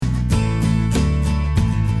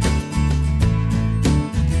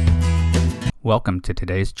Welcome to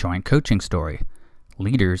today's joint coaching story,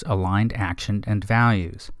 Leaders Aligned Action and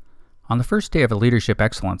Values. On the first day of a Leadership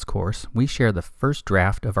Excellence course, we share the first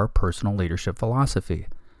draft of our personal leadership philosophy.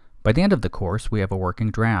 By the end of the course, we have a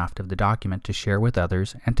working draft of the document to share with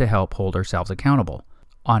others and to help hold ourselves accountable.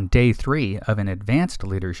 On day 3 of an advanced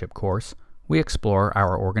leadership course, we explore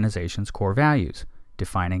our organization's core values,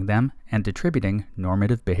 defining them and attributing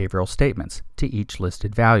normative behavioral statements to each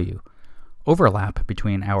listed value. Overlap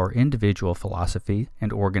between our individual philosophy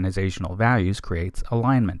and organizational values creates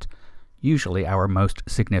alignment, usually our most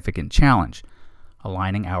significant challenge,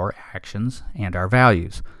 aligning our actions and our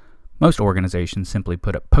values. Most organizations simply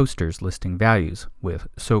put up posters listing values, with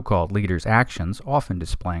so-called leaders' actions often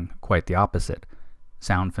displaying quite the opposite.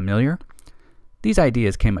 Sound familiar? These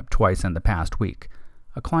ideas came up twice in the past week.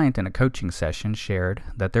 A client in a coaching session shared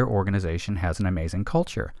that their organization has an amazing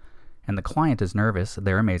culture, and the client is nervous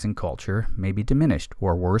their amazing culture may be diminished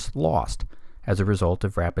or worse, lost as a result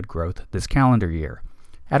of rapid growth this calendar year.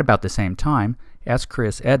 At about the same time, S.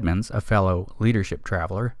 Chris Edmonds, a fellow leadership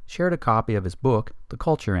traveler, shared a copy of his book, The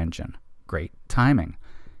Culture Engine. Great timing.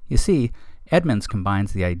 You see, Edmonds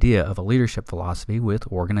combines the idea of a leadership philosophy with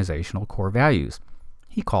organizational core values.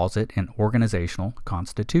 He calls it an organizational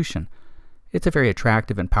constitution. It's a very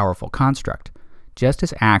attractive and powerful construct. Just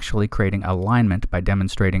as actually creating alignment by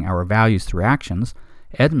demonstrating our values through actions,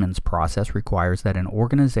 Edmonds' process requires that an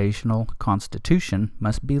organizational constitution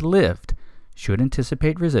must be lived, should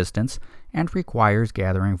anticipate resistance, and requires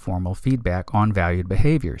gathering formal feedback on valued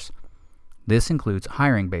behaviors. This includes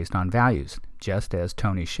hiring based on values, just as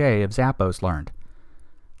Tony Hsieh of Zappos learned.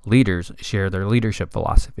 Leaders share their leadership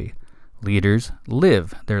philosophy. Leaders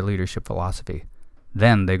live their leadership philosophy.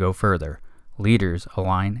 Then they go further. Leaders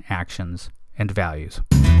align actions and values.